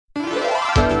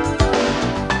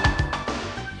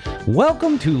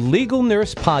Welcome to Legal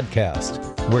Nurse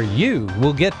Podcast, where you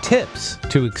will get tips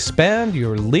to expand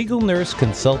your legal nurse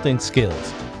consulting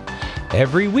skills.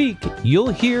 Every week,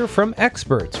 you'll hear from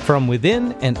experts from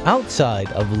within and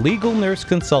outside of legal nurse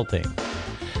consulting.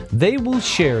 They will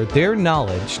share their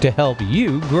knowledge to help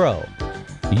you grow.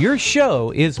 Your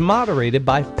show is moderated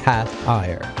by Pat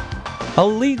Iyer, a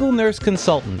legal nurse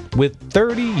consultant with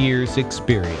 30 years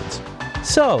experience.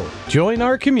 So, join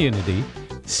our community,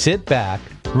 sit back,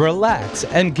 relax,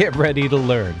 and get ready to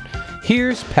learn.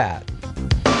 Here's Pat.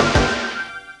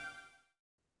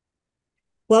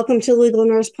 Welcome to Legal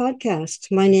Nurse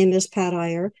Podcast. My name is Pat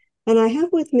Iyer, and I have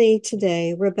with me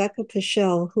today Rebecca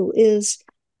Pichelle, who is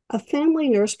a family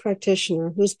nurse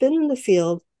practitioner who's been in the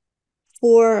field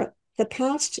for the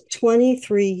past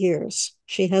 23 years.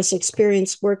 She has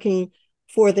experience working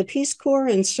for the Peace Corps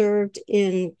and served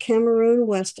in Cameroon,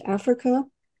 West Africa.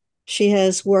 She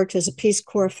has worked as a Peace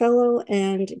Corps fellow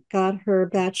and got her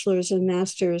bachelor's and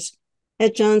master's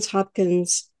at Johns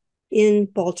Hopkins in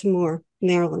Baltimore,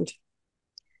 Maryland.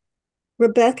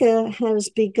 Rebecca has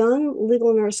begun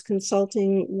legal nurse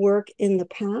consulting work in the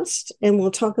past, and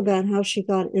we'll talk about how she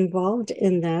got involved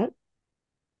in that.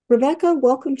 Rebecca,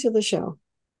 welcome to the show.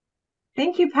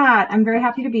 Thank you, Pat. I'm very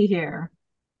happy to be here.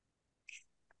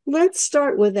 Let's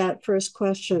start with that first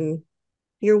question.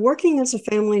 You're working as a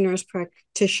family nurse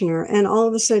practitioner, and all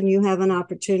of a sudden you have an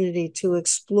opportunity to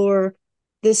explore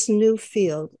this new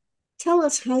field. Tell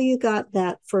us how you got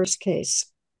that first case.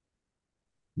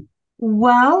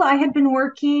 Well, I had been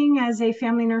working as a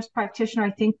family nurse practitioner, I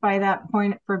think by that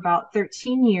point for about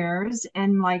 13 years.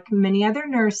 And like many other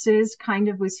nurses, kind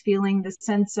of was feeling the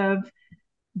sense of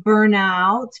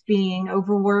burnout, being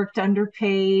overworked,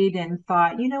 underpaid, and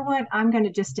thought, you know what, I'm going to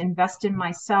just invest in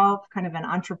myself, kind of an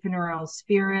entrepreneurial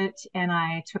spirit. And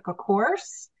I took a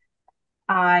course.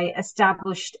 I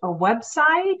established a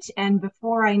website. And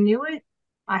before I knew it,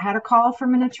 I had a call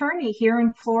from an attorney here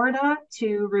in Florida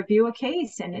to review a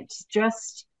case. And it's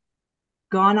just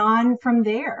gone on from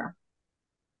there.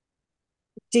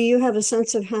 Do you have a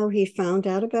sense of how he found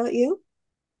out about you?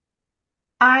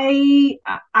 I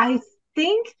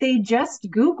think they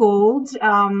just Googled.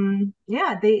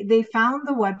 They found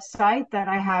the website that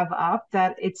I have up,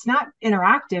 that it's not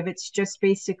interactive. It's just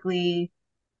basically,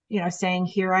 saying,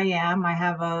 here I am. I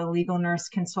have a legal nurse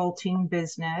consulting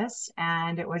business,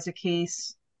 and it was a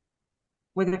case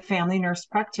with a family nurse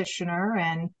practitioner.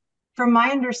 And from my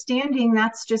understanding,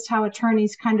 that's just how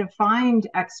attorneys kind of find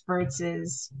experts,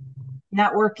 is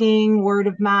networking, word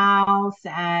of mouth.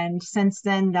 And since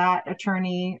then, that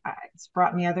attorney has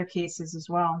brought me other cases as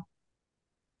well.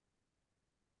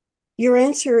 Your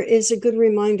answer is a good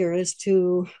reminder as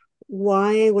to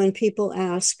why, when people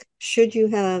ask, should you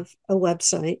have a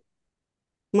website?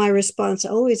 My response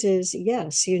always is,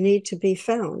 yes, you need to be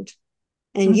found.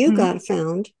 And you got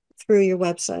found through your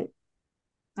website.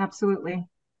 Absolutely.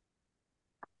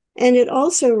 And it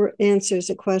also answers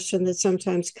a question that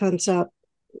sometimes comes up,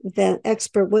 that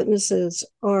expert witnesses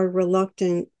are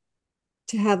reluctant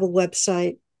to have a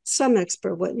website, some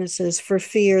expert witnesses, for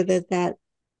fear that that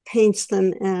paints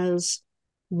them as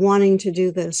wanting to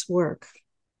do this work,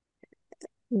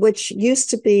 which used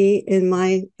to be, in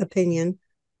my opinion,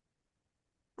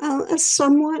 a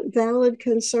somewhat valid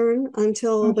concern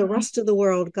until the rest of the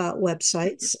world got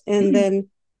websites. And then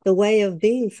the way of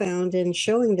being found and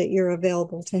showing that you're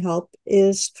available to help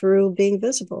is through being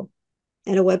visible.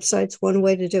 And a website's one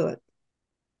way to do it.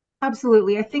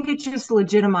 Absolutely. I think it just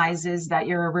legitimizes that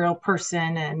you're a real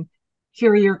person and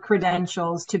here are your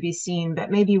credentials to be seen.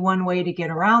 But maybe one way to get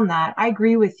around that, I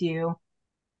agree with you.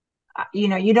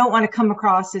 You don't want to come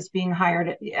across as being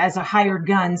hired as a hired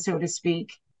gun, so to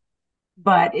speak.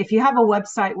 But if you have a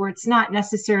website where it's not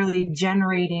necessarily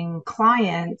generating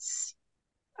clients,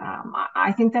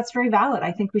 I think that's very valid.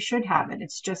 I think we should have it.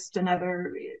 It's just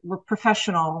we're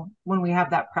professional when we have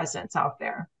that presence out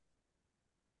there.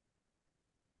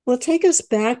 Well, take us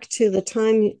back to the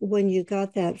time when you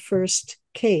got that first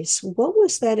case. What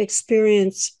was that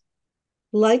experience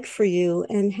like for you,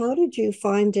 and how did you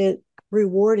find it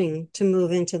rewarding to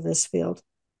move into this field?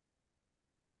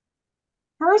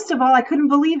 First of all, I couldn't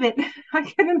believe it. I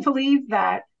couldn't believe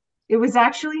that it was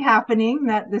actually happening,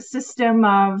 that the system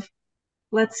of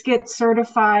let's get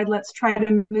certified, let's try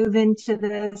to move into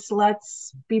this,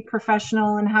 let's be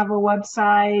professional and have a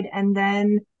website, and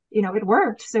then it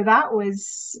worked. So that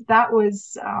was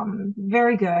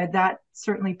very good. That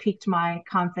certainly piqued my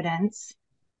confidence.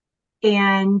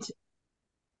 And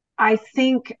I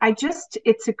think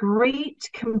it's a great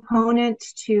component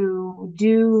to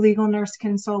do legal nurse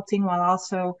consulting while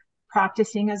also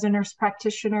practicing as a nurse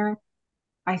practitioner.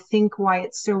 I think why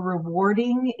it's so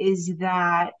rewarding is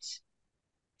that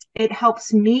it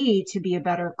helps me to be a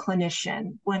better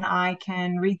clinician when I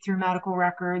can read through medical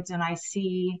records and I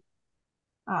see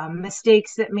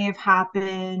mistakes that may have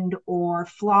happened or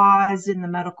flaws in the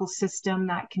medical system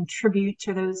that contribute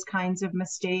to those kinds of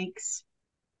mistakes.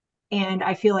 And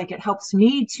I feel like it helps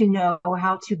me to know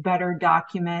how to better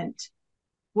document.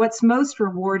 What's most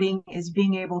rewarding is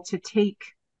being able to take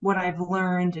what I've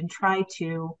learned and try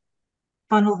to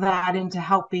funnel that into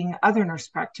helping other nurse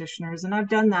practitioners. And I've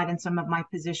done that in some of my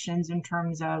positions in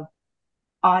terms of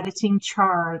auditing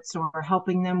charts or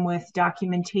helping them with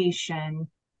documentation.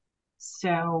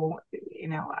 So,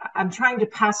 I'm trying to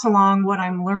pass along what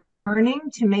I'm learning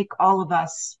to make all of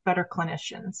us better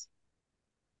clinicians.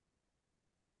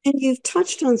 And you've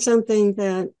touched on something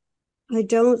that I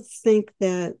don't think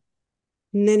that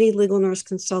many legal nurse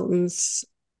consultants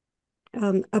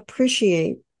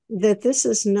appreciate, that this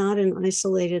is not an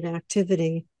isolated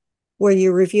activity where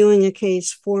you're reviewing a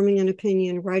case, forming an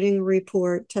opinion, writing a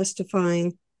report,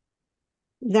 testifying.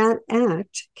 That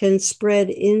act can spread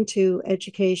into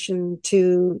education,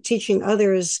 to teaching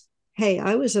others, hey,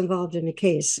 I was involved in a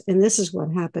case and this is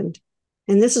what happened.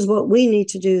 And this is what we need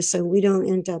to do so we don't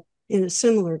end up in a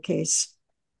similar case.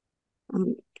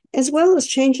 As well as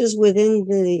changes within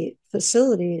the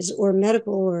facilities or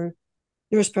medical or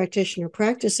nurse practitioner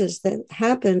practices that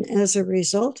happen as a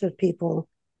result of people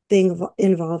being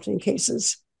involved in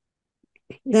cases.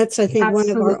 That's, I think,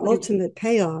 Absolutely. one of our ultimate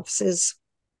payoffs is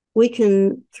we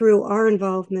can, through our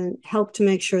involvement, help to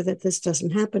make sure that this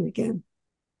doesn't happen again.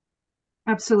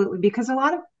 Absolutely. Because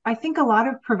I think a lot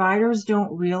of providers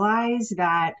don't realize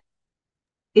that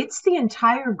it's the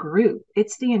entire group,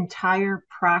 it's the entire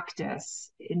practice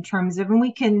in terms of, and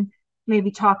we can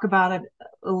maybe talk about it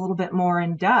a little bit more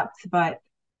in depth, but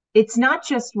it's not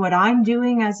just what I'm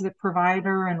doing as the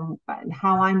provider and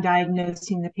how I'm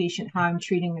diagnosing the patient, how I'm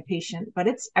treating the patient, but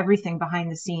it's everything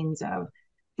behind the scenes of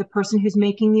the person who's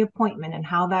making the appointment and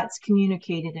how that's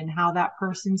communicated and how that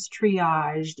person's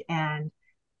triaged and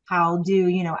how do,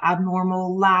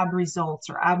 abnormal lab results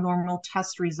or abnormal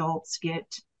test results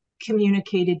get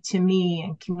communicated to me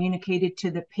and communicated to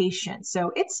the patient.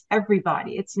 So it's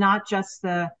everybody. It's not just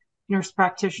the nurse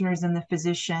practitioners and the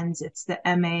physicians, it's the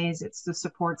MAs, it's the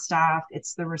support staff,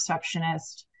 it's the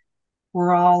receptionist.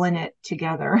 We're all in it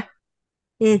together.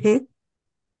 Mm-hmm.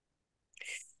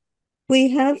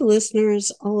 We have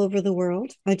listeners all over the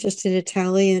world. I just did a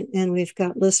tally, and we've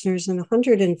got listeners in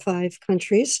 105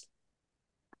 countries.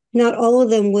 Not all of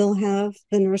them will have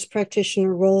the nurse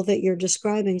practitioner role that you're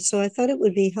describing. So I thought it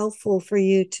would be helpful for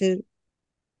you to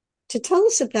tell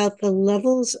us about the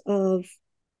levels of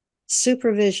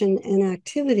supervision and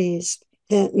activities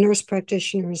that nurse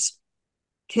practitioners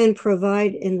can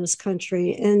provide in this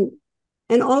country,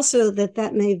 and also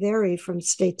that may vary from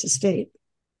state to state.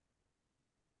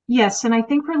 Yes, and I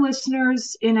think for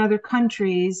listeners in other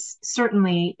countries,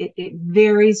 certainly it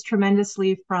varies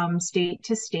tremendously from state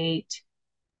to state,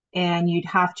 and you'd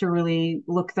have to really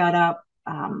look that up.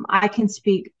 I can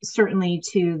speak certainly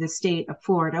to the state of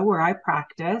Florida where I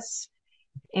practice.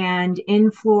 And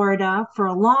in Florida, for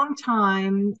a long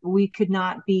time, we could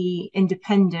not be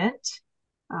independent.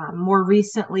 More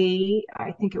recently,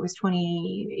 I think it was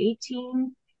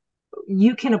 2018,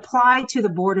 you can apply to the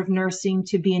Board of Nursing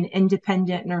to be an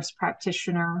independent nurse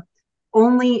practitioner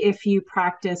only if you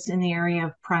practice in the area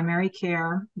of primary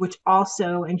care, which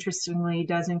also, interestingly,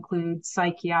 does include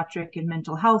psychiatric and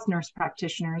mental health nurse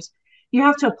practitioners. You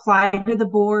have to apply to the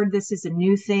board. This is a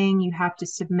new thing. You have to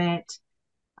submit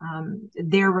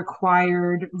their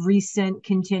required recent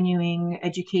continuing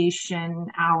education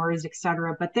hours, et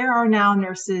cetera. But there are now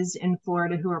nurses in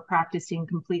Florida who are practicing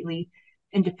completely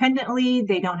independently.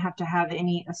 They don't have to have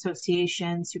any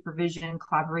association, supervision,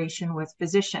 collaboration with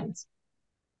physicians.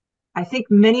 I think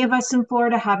many of us in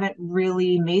Florida haven't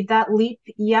really made that leap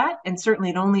yet, and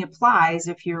certainly it only applies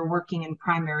if you're working in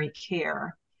primary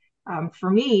care. For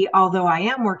me, although I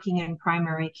am working in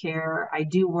primary care, I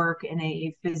do work in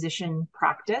a physician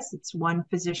practice. It's one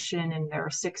physician and there are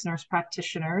 6 nurse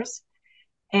practitioners.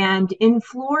 And in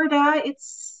Florida,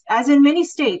 it's as in many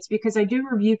states, because I do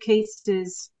review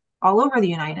cases all over the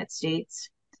United States.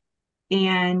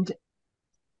 And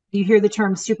you hear the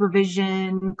term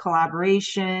supervision,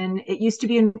 collaboration. It used to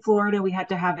be in Florida, we had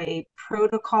to have a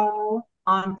protocol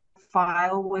on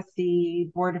file with the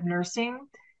Board of Nursing.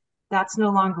 That's no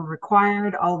longer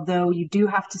required, although you do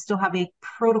have to still have a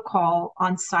protocol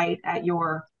on site at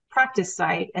your practice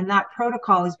site. And that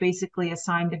protocol is basically a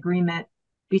signed agreement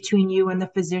between you and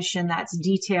the physician that's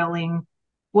detailing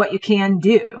what you can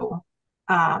do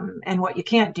and what you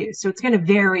can't do. So it's going to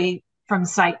vary from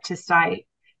site to site.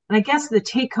 And I guess the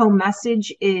take-home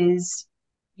message is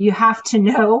you have to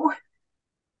know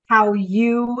how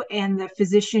you and the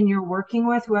physician you're working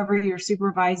with, whoever your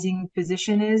supervising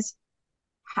physician is,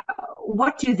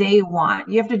 what do they want?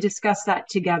 You have to discuss that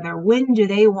together. When do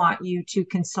they want you to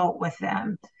consult with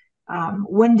them?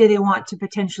 When do they want to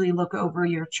potentially look over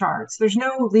your charts? There's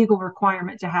no legal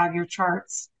requirement to have your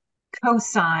charts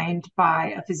co-signed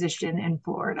by a physician in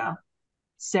Florida.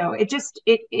 So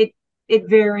it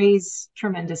varies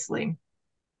tremendously.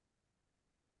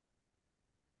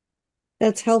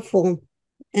 That's helpful.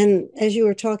 And as you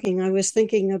were talking, I was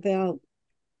thinking about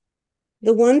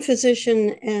the one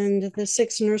physician and the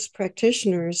 6 nurse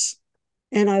practitioners.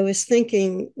 And I was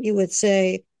thinking you would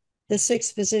say the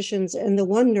 6 physicians and the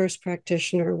 1 nurse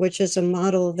practitioner, which is a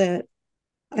model that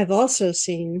I've also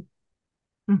seen.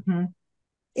 Mm-hmm.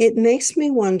 It makes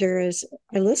me wonder, as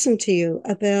I listen to you,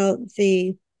 about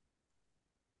the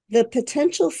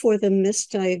potential for the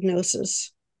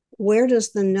misdiagnosis. Where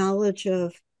does the knowledge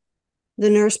of the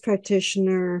nurse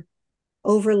practitioner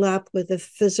overlap with the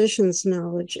physician's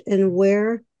knowledge, and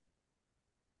where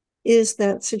is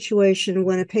that situation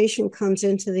when a patient comes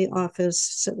into the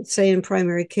office, say in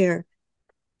primary care,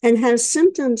 and has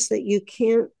symptoms that you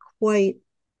can't quite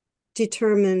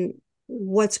determine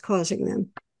what's causing them?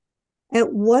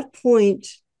 At what point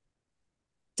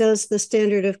does the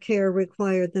standard of care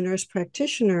require the nurse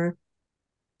practitioner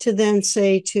to then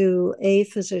say to a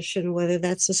physician, whether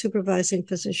that's a supervising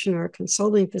physician or a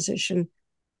consulting physician,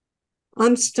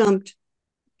 I'm stumped,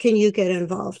 can you get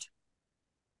involved?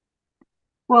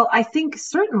 Well, I think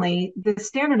certainly the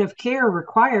standard of care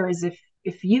requires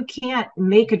if you can't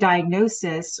make a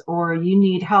diagnosis or you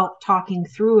need help talking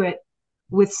through it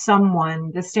with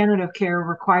someone, the standard of care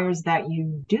requires that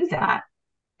you do that.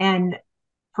 And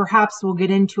perhaps we'll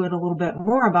get into it a little bit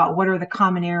more about what are the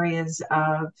common areas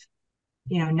of,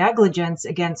 negligence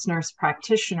against nurse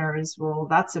practitioners. Well,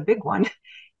 that's a big one.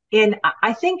 And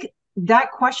I think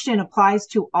that question applies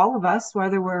to all of us,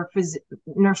 whether we're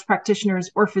nurse practitioners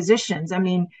or physicians. I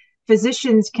mean,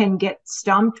 physicians can get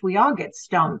stumped. We all get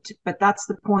stumped, but that's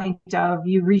the point of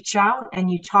you reach out and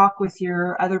you talk with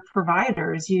your other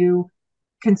providers. You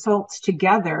consult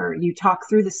together. You talk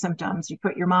through the symptoms. You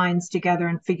put your minds together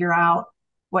and figure out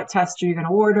what test you're going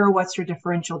to order. What's your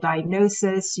differential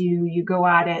diagnosis? You go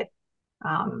at it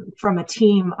from a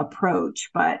team approach.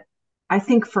 But I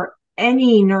think for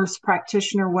any nurse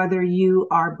practitioner, whether you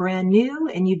are brand new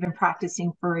and you've been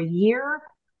practicing for a year,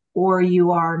 or you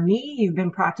are me, you've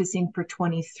been practicing for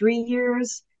 23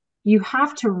 years, you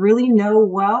have to really know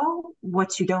well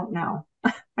what you don't know.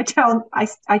 I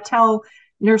tell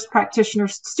nurse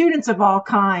practitioners, students of all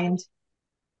kinds,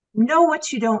 know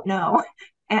what you don't know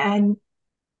and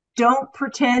don't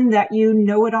pretend that you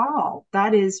know it all.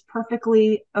 That is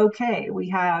perfectly okay. We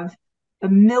have a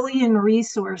million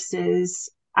resources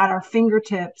at our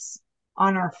fingertips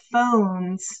on our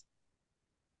phones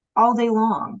all day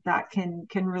long that can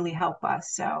really help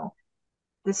us. So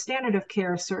the standard of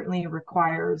care certainly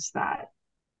requires that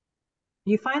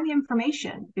you find the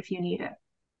information if you need it.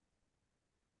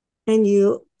 And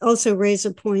you also raise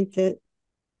a point that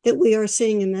we are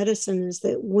seeing in medicine is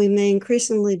that we may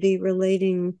increasingly be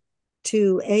relating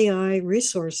to AI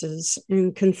resources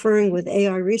and conferring with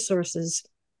AI resources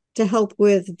to help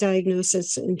with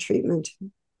diagnosis and treatment.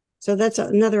 So that's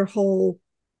another whole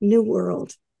new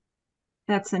world.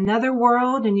 That's another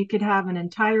world, and you could have an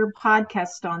entire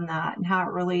podcast on that and how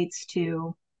it relates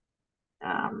to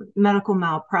medical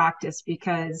malpractice,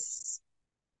 because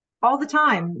all the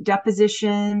time,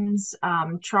 depositions,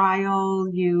 trial,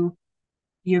 you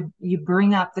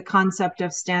bring up the concept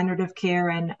of standard of care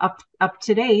and up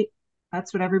to date.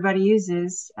 That's what everybody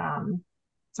uses.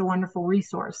 It's a wonderful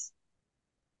resource.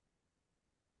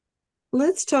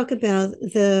 Let's talk about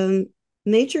the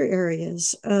major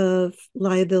areas of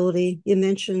liability. You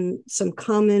mentioned some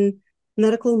common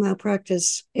medical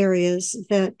malpractice areas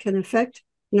that can affect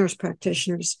nurse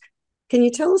practitioners. Can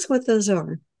you tell us what those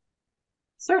are?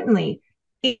 Certainly.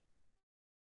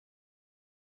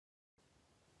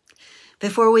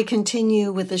 Before we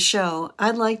continue with the show,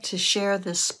 I'd like to share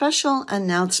this special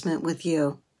announcement with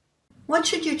you. What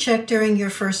should you check during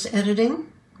your first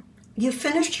editing? You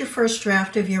finished your first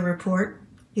draft of your report.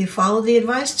 You followed the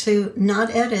advice to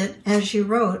not edit as you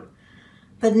wrote,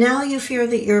 but now you fear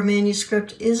that your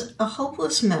manuscript is a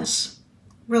hopeless mess.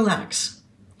 Relax.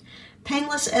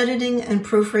 Painless editing and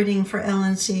proofreading for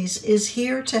LNCs is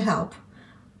here to help.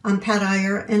 I'm Pat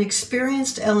Iyer, an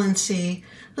experienced LNC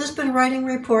who's been writing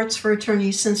reports for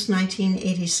attorneys since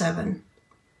 1987.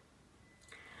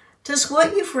 Does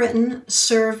what you've written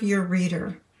serve your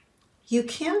reader? You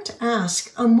can't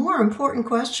ask a more important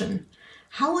question.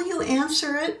 How will you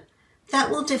answer it?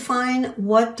 That will define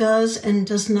what does and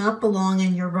does not belong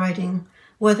in your writing,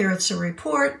 whether it's a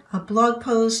report, a blog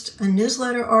post, a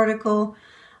newsletter article,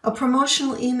 a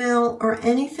promotional email, or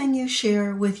anything you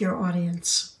share with your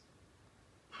audience.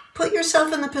 Put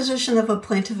yourself in the position of a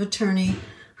plaintiff attorney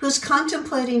who's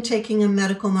contemplating taking a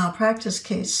medical malpractice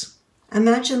case.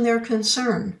 Imagine their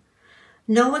concern.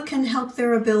 Know what can help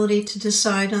their ability to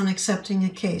decide on accepting a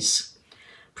case.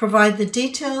 Provide the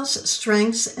details,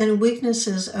 strengths, and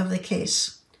weaknesses of the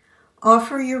case.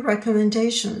 Offer your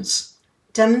recommendations.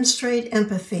 Demonstrate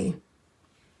empathy.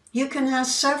 You can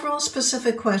ask several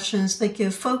specific questions that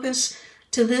give focus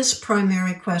to this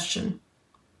primary question.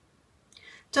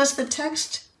 Does the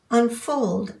text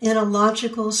unfold in a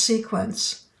logical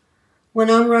sequence?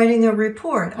 When I'm writing a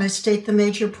report, I state the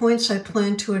major points I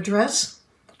plan to address,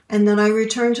 and then I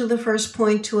return to the first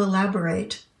point to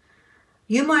elaborate.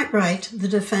 You might write, the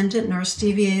defendant nurse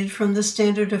deviated from the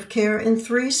standard of care in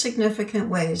 3 significant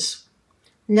ways.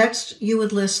 Next, you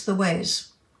would list the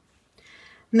ways.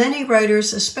 Many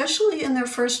writers, especially in their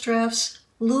first drafts,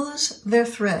 lose their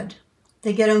thread.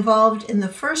 They get involved in the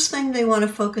first thing they want to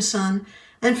focus on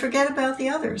and forget about the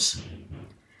others.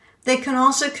 They can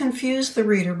also confuse the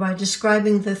reader by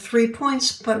describing the 3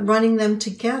 points but running them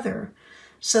together,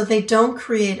 so they don't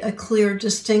create a clear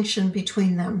distinction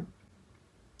between them.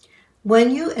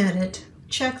 When you edit,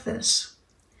 check this.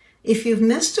 If you've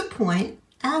missed a point,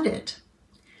 add it.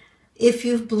 If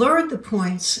you've blurred the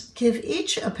points, give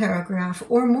each a paragraph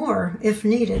or more if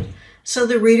needed, so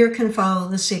the reader can follow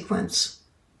the sequence.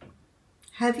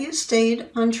 Have you stayed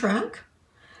on track?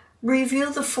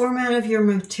 Review the format of your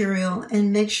material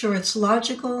and make sure it's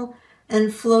logical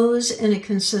and flows in a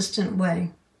consistent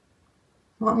way.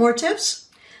 Want more tips?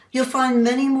 You'll find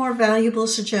many more valuable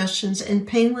suggestions in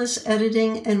painless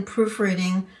editing and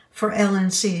proofreading for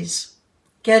LNCs.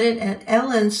 Get it at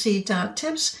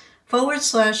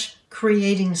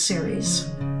lnc.tips/creating series.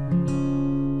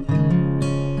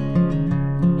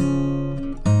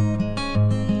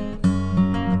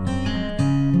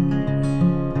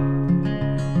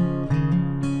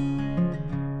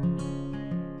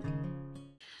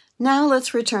 Now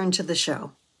let's return to the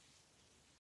show.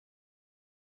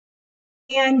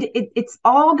 And it's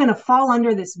all going to fall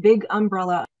under this big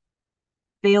umbrella: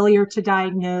 failure to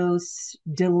diagnose,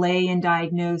 delay in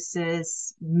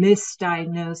diagnosis,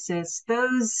 misdiagnosis.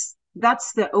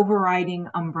 That's the overriding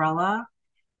umbrella.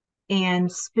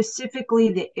 And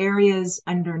specifically the areas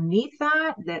underneath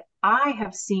that I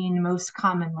have seen most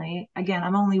commonly. Again,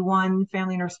 I'm only one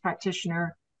family nurse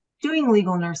practitioner doing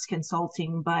legal nurse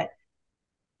consulting, but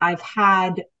I've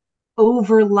had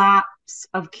overlaps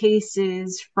of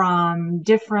cases from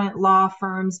different law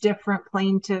firms, different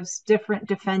plaintiffs, different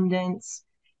defendants,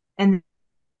 and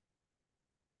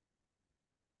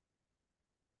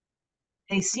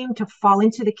they seem to fall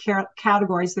into the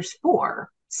categories. There's 4.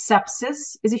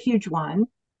 Sepsis is a huge one,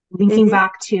 linking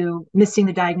back to missing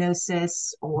the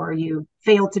diagnosis or you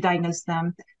failed to diagnose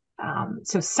them.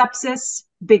 So sepsis,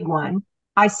 big one.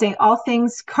 I say all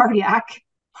things cardiac,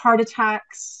 heart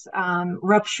attacks,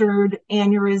 ruptured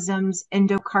aneurysms,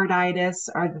 endocarditis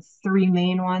are the 3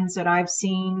 main ones that I've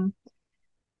seen.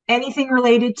 Anything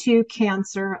related to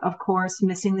cancer, of course,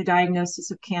 missing the diagnosis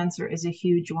of cancer is a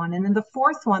huge one. And then the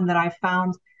 4th one that I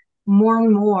found more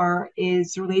and more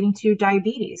is relating to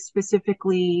diabetes,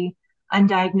 specifically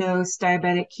undiagnosed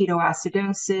diabetic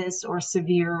ketoacidosis or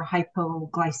severe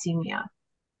hypoglycemia.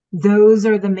 Those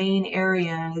are the main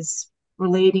areas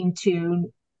relating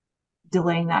to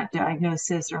delaying that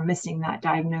diagnosis or missing that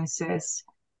diagnosis.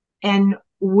 And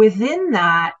within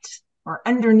that, or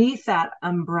underneath that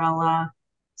umbrella,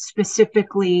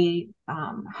 specifically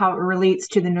how it relates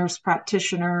to the nurse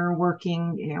practitioner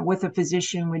working with a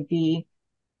physician would be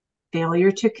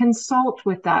failure to consult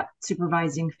with that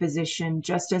supervising physician,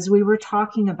 just as we were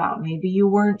talking about. Maybe you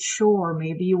weren't sure,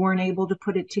 maybe you weren't able to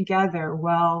put it together.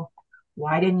 Well,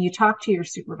 why didn't you talk to your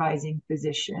supervising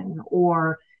physician?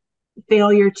 Or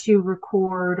failure to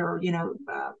record or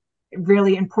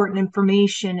really important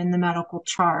information in the medical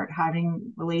chart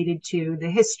having related to the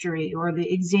history or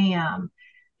the exam,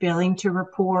 failing to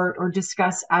report or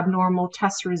discuss abnormal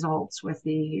test results with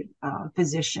the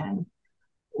physician,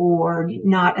 or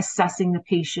not assessing the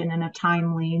patient in a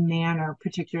timely manner,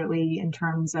 particularly in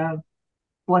terms of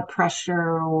blood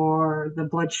pressure or the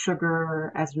blood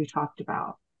sugar, as we talked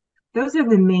about. Those are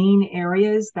the main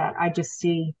areas that I just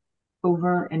see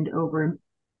over and over and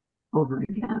over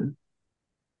again.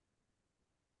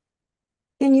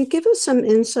 Can you give us some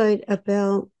insight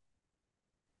about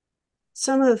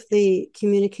some of the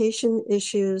communication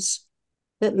issues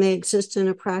that may exist in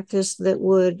a practice that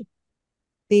would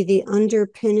be the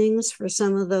underpinnings for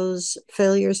some of those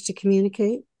failures to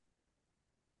communicate?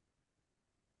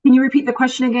 Can you repeat the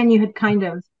question again? You had kind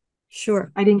of...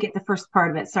 Sure. I didn't get the first part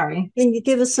of it. Sorry. Can you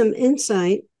give us some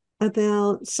insight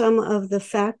about some of the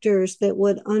factors that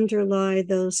would underlie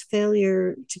those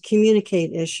failure to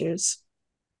communicate issues?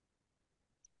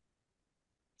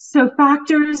 So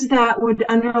factors that would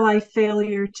underlie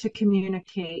failure to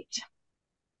communicate.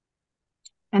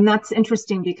 And that's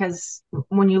interesting because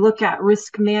when you look at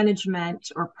risk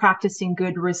management or practicing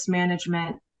good risk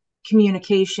management,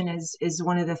 communication is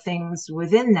one of the things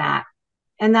within that.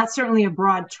 And that's certainly a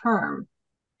broad term.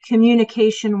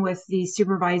 Communication with the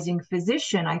supervising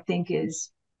physician, I think,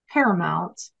 is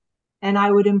paramount. And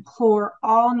I would implore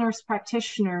all nurse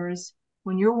practitioners,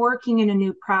 when you're working in a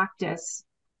new practice,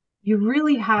 you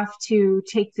really have to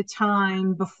take the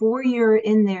time before you're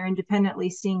in there independently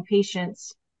seeing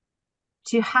patients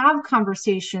to have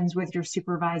conversations with your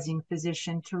supervising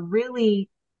physician, to really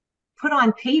put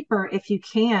on paper, if you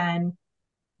can,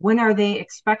 when are they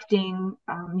expecting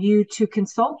you to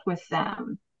consult with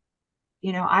them.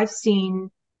 You know, I've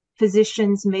seen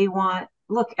physicians may want,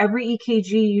 look, every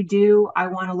EKG you do, I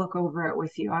want to look over it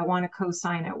with you. I want to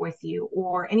co-sign it with you.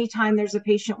 Or anytime there's a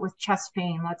patient with chest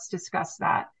pain, let's discuss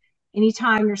that.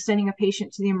 Anytime you're sending a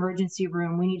patient to the emergency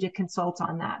room, we need to consult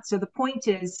on that. So the point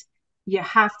is, you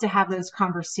have to have those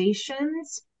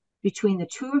conversations between the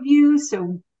two of you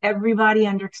so everybody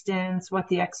understands what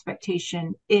the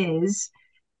expectation is.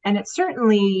 And it's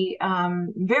certainly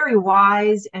very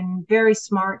wise and very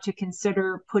smart to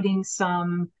consider putting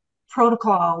some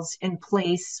protocols in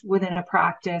place within a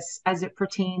practice as it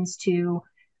pertains to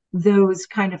those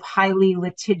kind of highly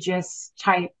litigious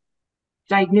type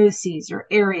diagnoses or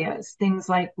areas. Things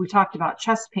like we talked about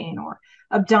chest pain, or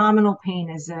abdominal pain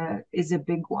is a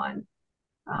big one.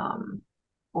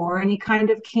 Or any kind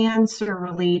of cancer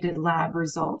related lab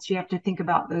results. You have to think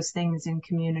about those things and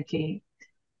communicate.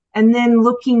 And then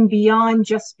looking beyond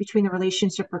just between the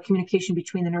relationship or communication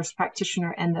between the nurse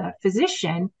practitioner and the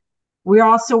physician, we're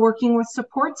also working with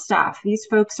support staff. These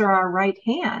folks are our right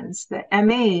hands, the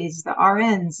MAs, the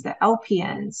RNs, the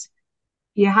LPNs.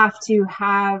 You have to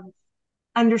have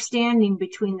understanding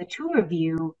between the two of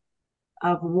you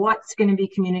of what's going to be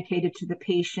communicated to the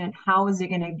patient, how is it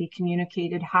going to be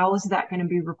communicated, how is that going to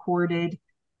be recorded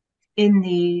in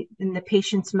the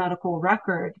patient's medical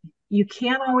record. You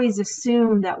can't always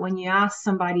assume that when you ask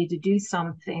somebody to do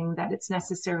something that it's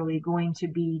necessarily going to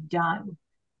be done.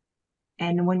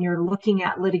 And when you're looking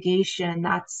at litigation,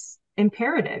 that's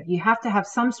imperative. You have to have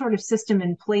some sort of system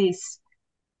in place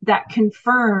that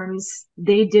confirms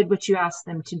they did what you asked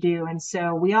them to do. And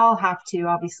so we all have to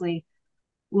obviously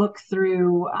look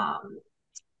through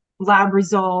lab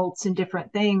results and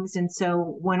different things. And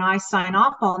so when I sign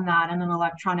off on that in an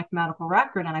electronic medical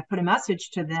record and I put a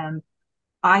message to them,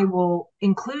 I will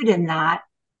include in that,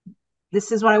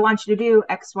 this is what I want you to do,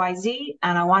 XYZ,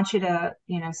 and I want you to,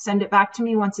 send it back to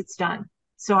me once it's done.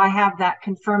 So I have that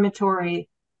confirmatory,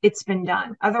 it's been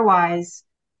done. Otherwise,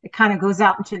 it kind of goes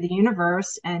out into the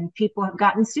universe and people have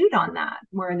gotten sued on that,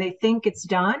 where they think it's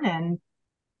done and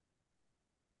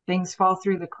things fall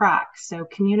through the cracks. So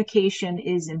communication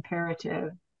is imperative.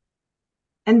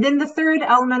 And then the third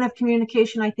element of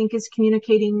communication, I think, is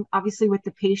communicating obviously with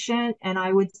the patient. And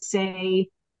I would say,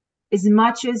 as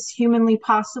much as humanly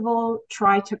possible,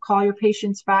 try to call your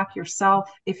patients back yourself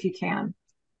if you can.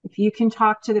 If you can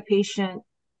talk to the patient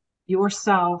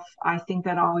yourself, I think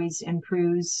that always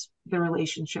improves the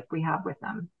relationship we have with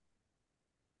them.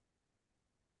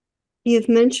 You've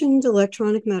mentioned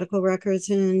electronic medical records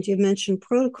and you've mentioned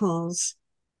protocols.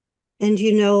 And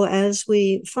as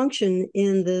we function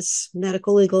in this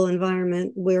medical legal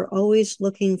environment, we're always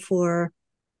looking for,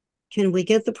 can we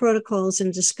get the protocols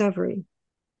in discovery?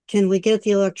 Can we get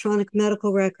the electronic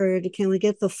medical record? Can we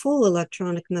get the full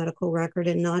electronic medical record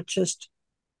and not just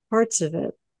parts of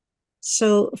it?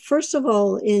 So first of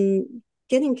all, in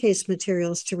getting case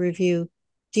materials to review,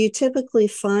 do you typically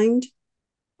find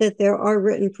that there are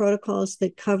written protocols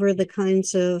that cover the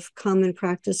kinds of common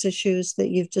practice issues that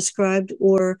you've described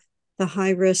or the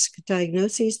high-risk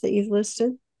diagnoses that you've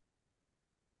listed?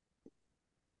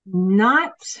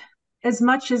 Not as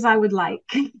much as I would like.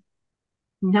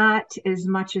 Not as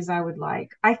much as I would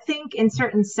like. I think in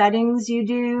certain settings you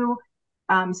do.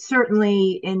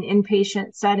 Certainly in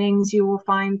inpatient settings, you will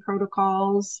find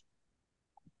protocols.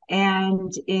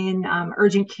 And in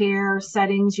urgent care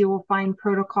settings, you will find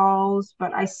protocols,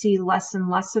 but I see less and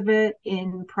less of it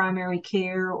in primary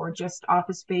care or just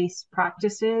office-based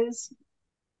practices.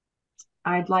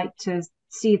 I'd like to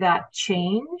see that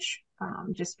change,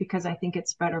 just because I think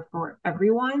it's better for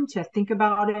everyone to think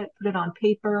about it, put it on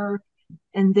paper,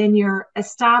 And then you're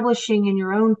establishing in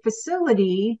your own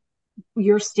facility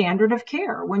your standard of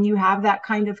care. When you have that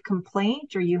kind of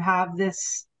complaint or you have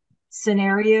this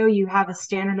scenario, you have a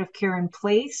standard of care in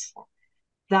place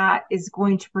that is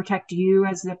going to protect you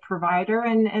as the provider.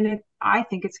 I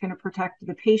think it's going to protect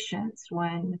the patients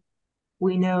when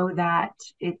we know that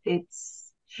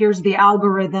it's here's the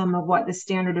algorithm of what the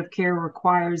standard of care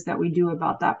requires that we do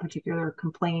about that particular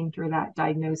complaint or that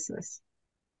diagnosis.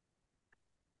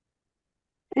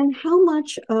 And how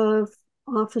much of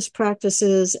office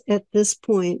practices at this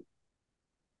point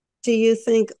do you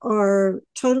think are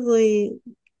totally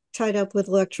tied up with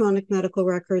electronic medical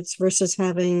records versus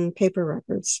having paper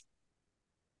records?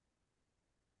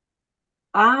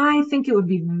 I think it would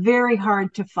be very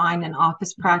hard to find an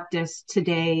office practice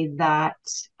today that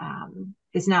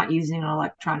is not using an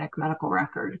electronic medical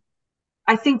record.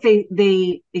 I think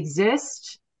they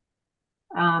exist.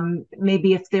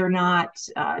 Maybe if they're not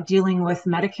dealing with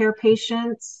Medicare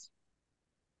patients,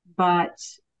 but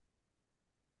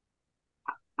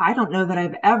I don't know that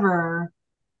I've ever,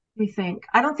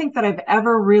 I don't think that I've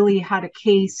ever really had a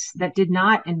case that did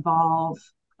not involve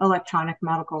electronic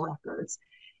medical records.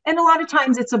 And a lot of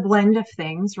times it's a blend of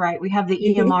things, right? We have the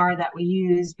EMR that we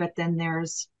use, but then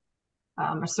there's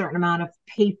a certain amount of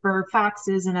paper,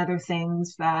 faxes, and other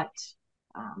things that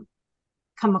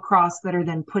come across that are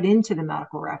then put into the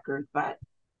medical record. But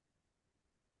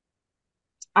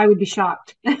I would be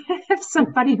shocked if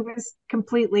somebody was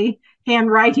completely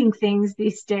handwriting things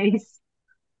these days.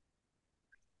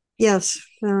 Yes.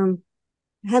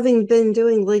 Having been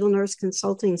doing legal nurse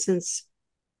consulting since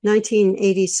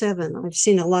 1987, I've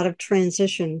seen a lot of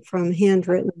transition from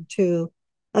handwritten to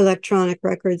electronic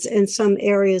records, and some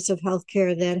areas of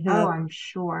healthcare that have I'm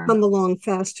sure come along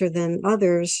faster than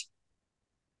others.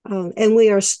 And we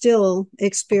are still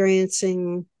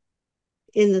experiencing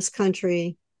in this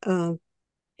country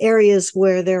areas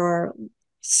where there are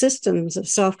systems of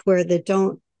software that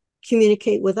don't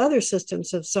communicate with other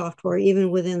systems of software,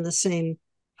 even within the same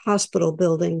hospital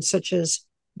building, such as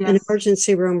an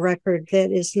emergency room record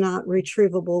that is not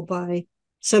retrievable by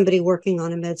somebody working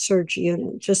on a med-surg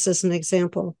unit, just as an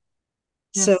example.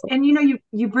 Yes. So, and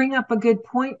you bring up a good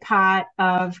point, Pat,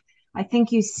 of I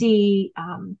think you see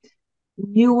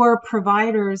newer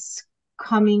providers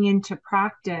coming into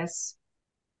practice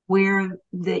where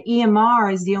the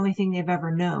EMR is the only thing they've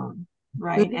ever known,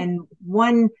 right? Mm-hmm. And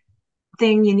one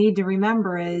thing you need to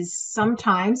remember is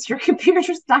sometimes your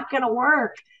computer's not going to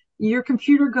work. Your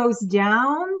computer goes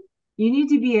down. You need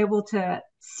to be able to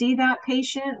see that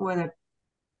patient with a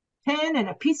pen and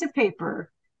a piece of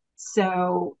paper.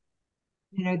 So,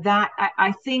 that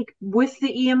I think with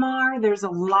the EMR, there's a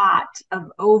lot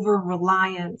of over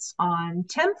reliance on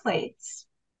templates,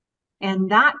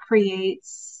 and that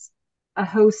creates a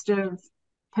host of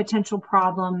potential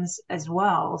problems as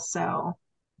well. So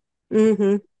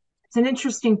it's an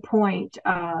interesting point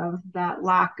of that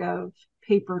lack of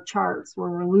paper charts where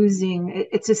we're losing.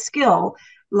 It's a skill,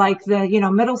 like the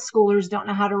middle schoolers don't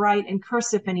know how to write in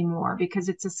cursive anymore because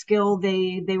it's a skill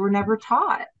they were never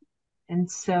taught. And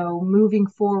so moving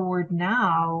forward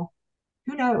now,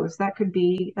 who knows, that could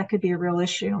be a real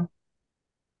issue.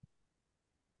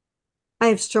 I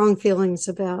have strong feelings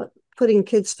about putting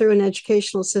kids through an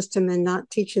educational system and not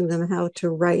teaching them how to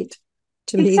write.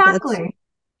 To me, that's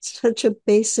such a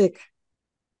basic.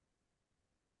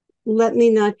 Let me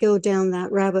not go down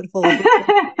that rabbit hole.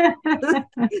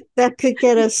 That could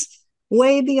get us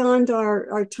way beyond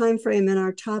our time frame and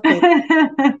our topic.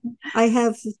 I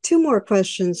have two more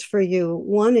questions for you.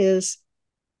 One is,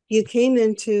 you came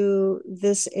into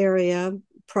this area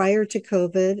prior to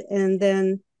COVID, and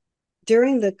then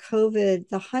during the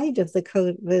height of the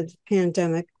COVID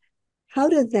pandemic, how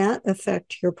did that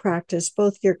affect your practice,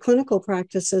 both your clinical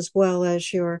practice as well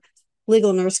as your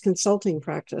legal nurse consulting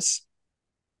practice?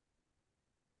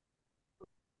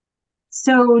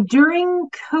 So during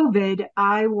COVID,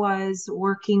 I was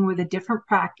working with a different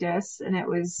practice, and it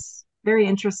was very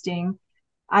interesting.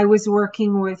 I was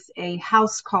working with a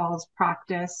house calls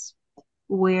practice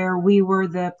where we were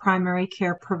the primary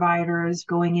care providers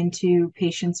going into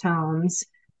patients' homes,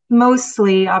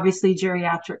 mostly, obviously,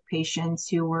 geriatric patients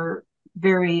who were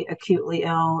very acutely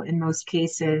ill in most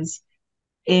cases.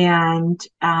 And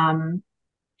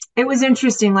it was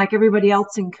interesting, like everybody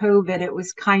else in COVID, it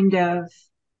was kind of,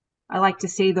 I like to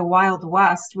say, the Wild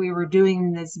West. We were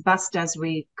doing as best as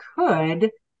we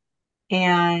could.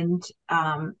 And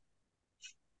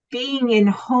being in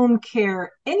home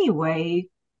care anyway,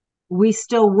 we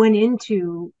still went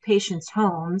into patients'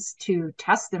 homes to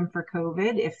test them for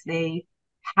COVID if they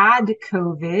had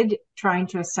COVID, trying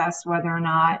to assess whether or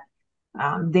not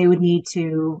they would need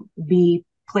to be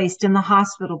placed in the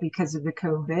hospital because of the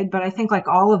COVID. But I think, like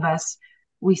all of us,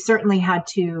 we certainly had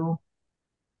to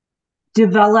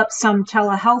develop some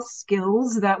telehealth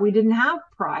skills that we didn't have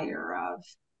prior, of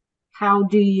how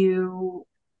do you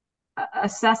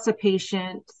assess a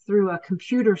patient through a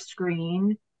computer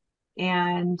screen.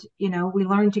 And, we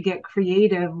learned to get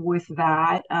creative with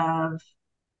that, of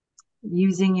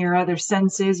using your other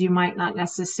senses you might not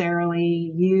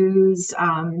necessarily use,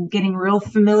 getting real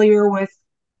familiar with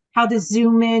how to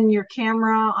zoom in your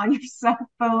camera on your cell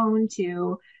phone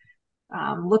to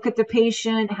look at the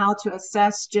patient, how to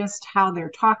assess just how they're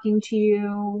talking to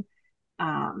you.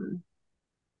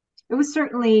 It was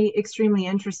certainly extremely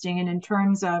interesting. And in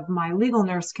terms of my legal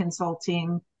nurse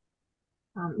consulting,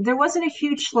 there wasn't a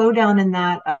huge slowdown in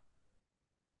that,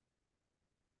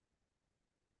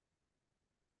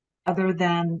 other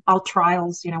than all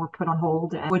trials, were put on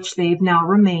hold, which they've now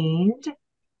remained.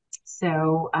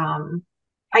 So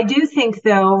I do think,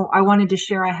 though, I wanted to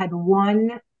share, I had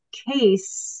one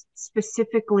case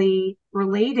specifically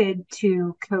related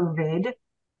to COVID.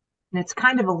 And it's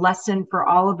kind of a lesson for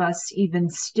all of us, even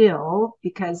still,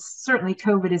 because certainly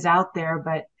COVID is out there.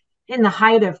 But in the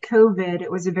height of COVID, it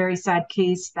was a very sad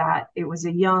case that it was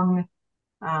a young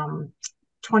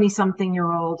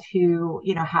 20-something-year-old who,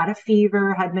 had a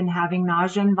fever, had been having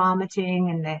nausea and vomiting,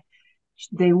 and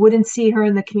they wouldn't see her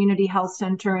in the community health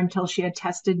center until she had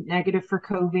tested negative for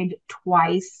COVID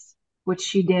twice, which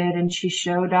she did. And she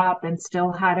showed up and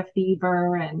still had a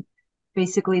fever, and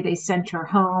basically they sent her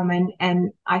home.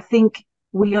 And I think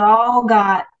we all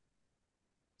got,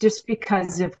 just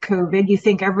because of COVID, you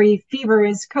think every fever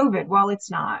is COVID. Well, it's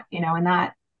not, and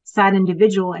that sad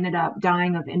individual ended up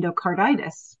dying of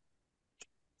endocarditis.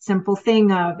 Simple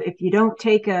thing of, if you don't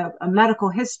take a medical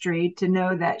history to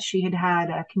know that she had had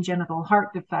a congenital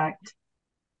heart defect,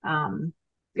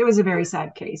 it was a very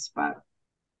sad case. But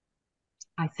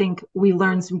I think we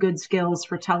learned some good skills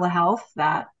for telehealth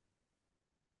that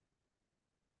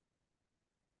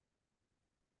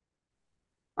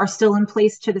are still in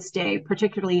place to this day,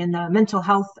 particularly in the mental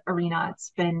health arena.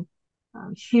 It's been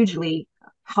hugely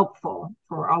helpful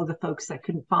for all of the folks that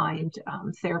couldn't find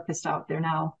therapists out there.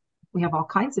 Now we have all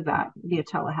kinds of that via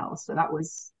telehealth. So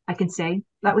I can say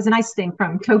that was a nice thing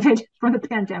from COVID, from the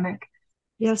pandemic.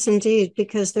 Yes, indeed,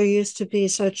 because there used to be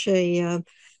such a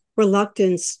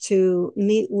reluctance to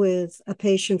meet with a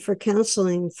patient for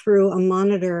counseling through a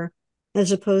monitor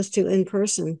as opposed to in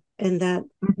person. And that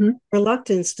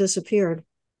reluctance disappeared.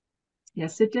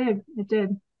 Yes, it did. It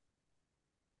did.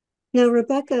 Now,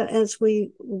 Rebecca, as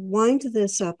we wind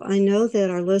this up, I know that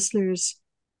our listeners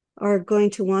are going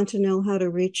to want to know how to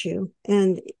reach you.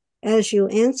 And as you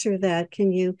answer that,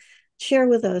 can you share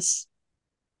with us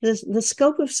the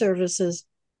scope of services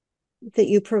that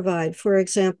you provide? For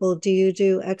example, do you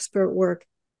do expert work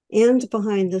and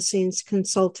behind the scenes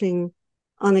consulting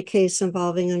on a case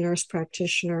involving a nurse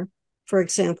practitioner, for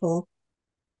example?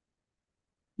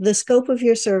 The scope of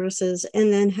your services,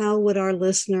 and then how would our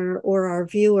listener or our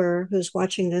viewer who's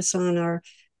watching this on our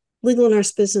Legal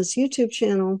Nurse Business YouTube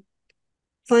channel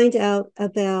find out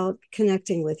about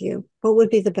connecting with you? What would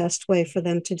be the best way for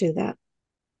them to do that?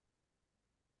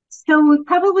 So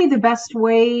probably the best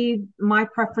way, my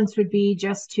preference would be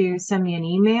just to send me an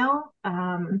email.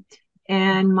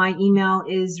 And my email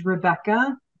is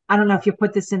Rebecca. I don't know if you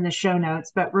put this in the show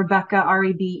notes, but Rebecca,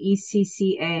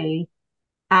 REBECCA,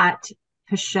 at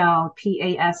Paschall,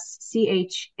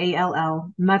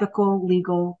 PASCHALL,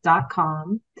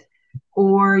 medicallegal.com.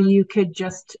 Or you could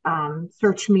just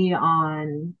search me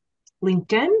on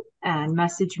LinkedIn and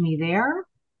message me there.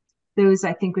 Those,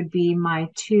 I think, would be my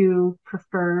two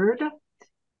preferred.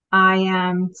 I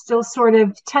am still sort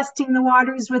of testing the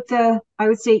waters with the, I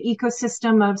would say,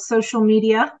 ecosystem of social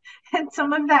media. And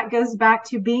some of that goes back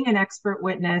to being an expert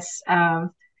witness, of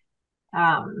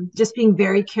just being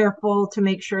very careful to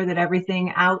make sure that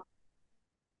everything out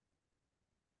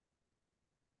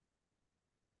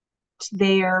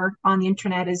there on the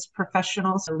internet is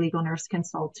professional. So legal nurse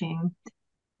consulting.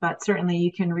 But certainly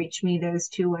you can reach me those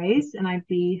two ways, and I'd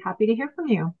be happy to hear from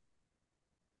you.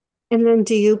 And then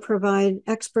do you provide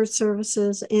expert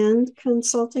services and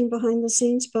consulting behind the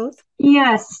scenes, both?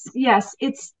 Yes.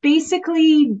 It's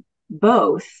basically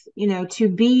both. To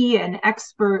be an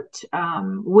expert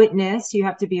witness, you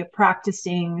have to be a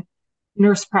practicing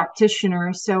nurse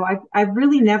practitioner. So I've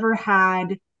really never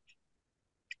had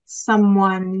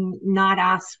someone not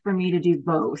ask for me to do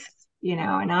both,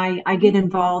 and I get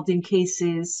involved in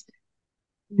cases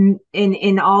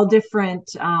in all different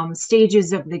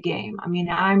stages of the game. I mean,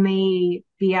 I may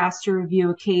be asked to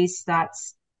review a case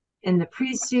that's in the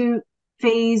pre-suit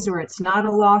phase where it's not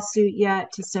a lawsuit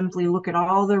yet, to simply look at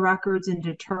all the records and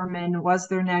determine, was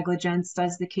there negligence?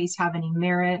 Does the case have any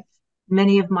merit?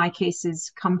 Many of my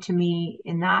cases come to me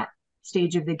in that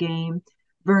stage of the game,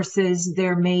 versus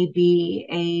there may be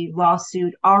a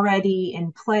lawsuit already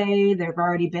in play. There have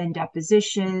already been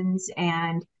depositions,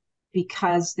 and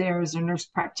because there's a nurse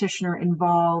practitioner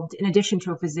involved in addition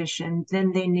to a physician,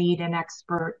 then they need an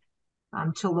expert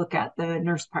to look at the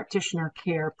nurse practitioner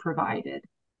care provided.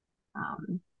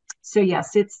 So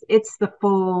yes, it's the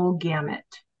full gamut.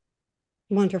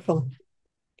 Wonderful.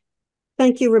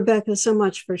 Thank you, Rebecca, so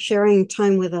much for sharing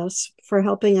time with us, for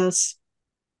helping us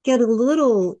get a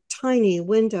little tiny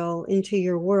window into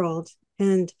your world,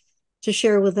 and to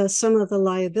share with us some of the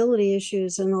liability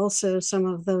issues and also some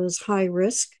of those high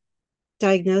risk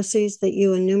diagnoses that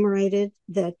you enumerated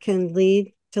that can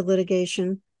lead to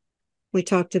litigation. We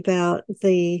talked about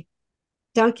the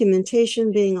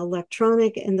documentation being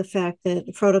electronic and the fact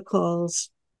that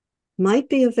protocols might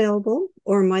be available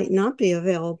or might not be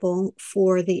available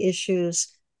for the issues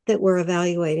that we're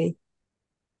evaluating.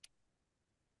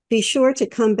 Be sure to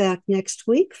come back next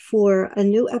week for a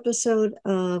new episode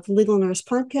of Legal Nurse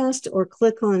Podcast, or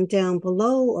click on down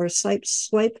below or swipe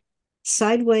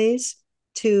sideways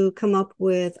to come up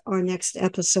with our next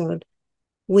episode.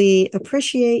 We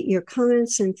appreciate your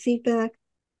comments and feedback.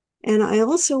 And I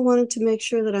also wanted to make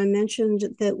sure that I mentioned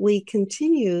that we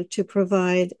continue to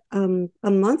provide a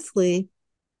monthly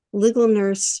legal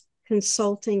nurse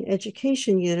consulting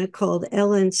education unit called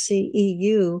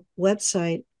LNCEU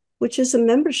website, which is a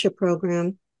membership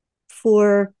program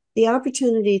for the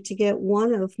opportunity to get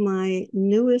one of my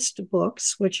newest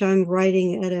books, which I'm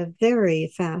writing at a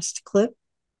very fast clip,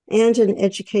 and an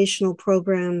educational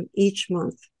program each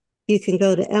month. You can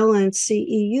go to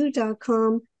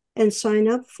lnceu.com and sign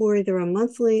up for either a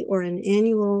monthly or an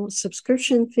annual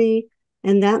subscription fee,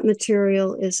 and that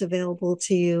material is available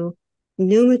to you,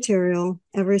 new material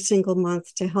every single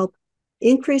month, to help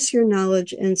increase your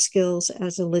knowledge and skills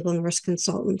as a legal nurse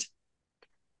consultant.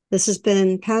 This has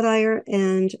been Pat Iyer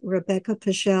and Rebecca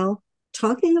Pichel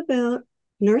talking about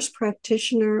nurse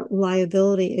practitioner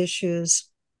liability issues.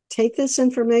 Take this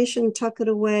information, tuck it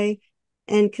away,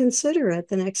 and consider it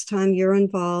the next time you're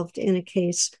involved in a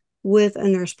case with a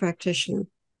nurse practitioner.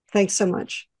 Thanks so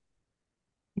much.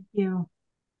 Thank you.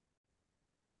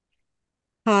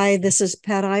 Hi, this is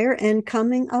Pat Iyer, and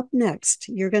coming up next,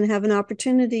 you're going to have an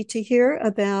opportunity to hear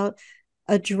about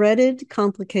a dreaded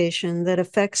complication that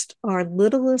affects our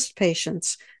littlest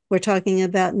patients. We're talking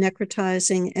about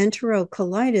necrotizing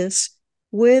enterocolitis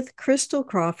with Crystal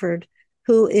Crawford,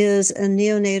 who is a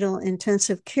neonatal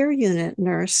intensive care unit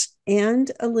nurse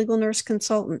and a legal nurse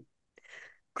consultant.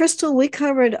 Crystal, we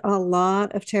covered a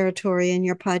lot of territory in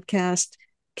your podcast.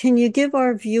 Can you give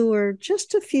our viewer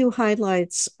just a few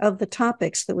highlights of the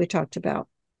topics that we talked about?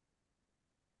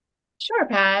 Sure,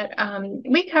 Pat.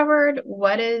 We covered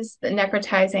what is the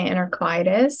necrotizing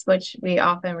enterocolitis, which we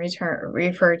often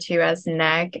refer to as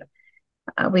NEC.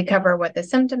 We cover what the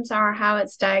symptoms are, how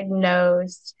it's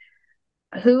diagnosed,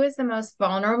 who is the most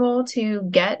vulnerable to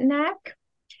get NEC,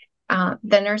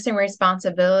 the nursing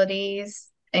responsibilities,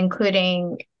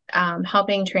 including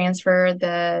helping transfer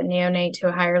the neonate to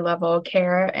a higher level of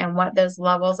care and what those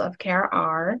levels of care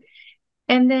are.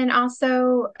 And then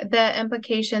also the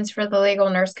implications for the legal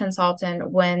nurse consultant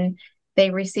when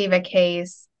they receive a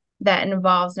case that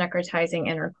involves necrotizing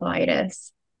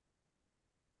enterocolitis.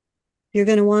 You're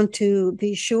going to want to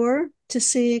be sure to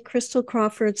see Crystal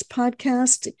Crawford's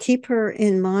podcast. Keep her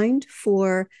in mind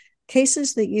for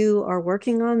cases that you are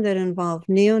working on that involve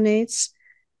neonates,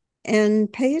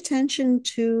 and pay attention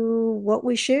to what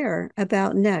we share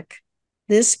about NEC.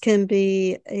 This can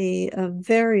be a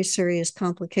very serious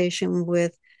complication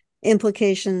with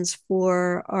implications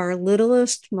for our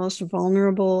littlest, most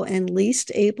vulnerable, and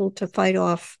least able to fight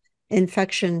off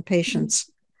infection patients.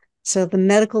 So the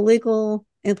medical legal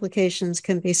implications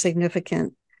can be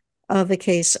significant of a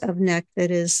case of NEC that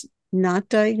is not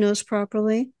diagnosed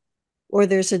properly, or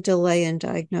there's a delay in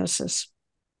diagnosis.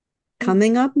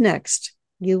 Coming up next,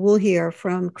 you will hear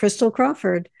from Crystal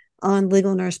Crawford on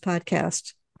Legal Nurse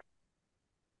Podcast.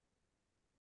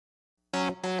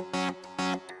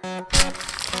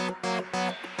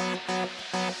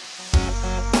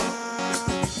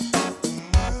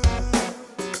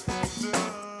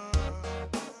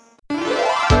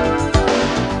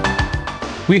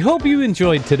 We hope you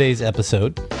enjoyed today's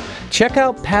episode. Check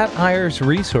out Pat Iyer's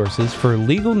resources for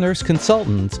legal nurse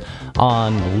consultants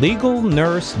on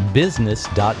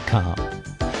legalnursebusiness.com.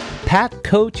 Pat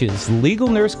coaches legal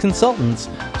nurse consultants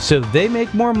so they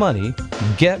make more money,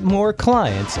 get more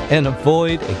clients, and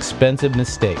avoid expensive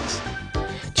mistakes.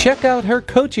 check out her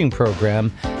coaching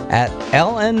program at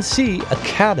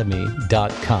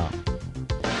lncacademy.com.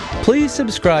 Please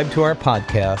subscribe to our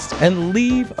podcast and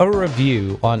leave a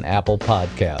review on Apple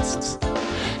Podcasts.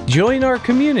 Join our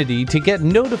community to get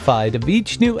notified of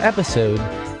each new episode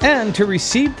and to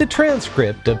receive the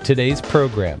transcript of today's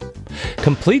program.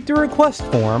 Complete the request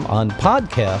form on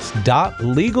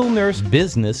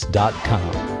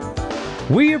podcast.legalnursebusiness.com.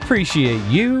 We appreciate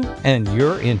you and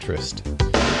your interest.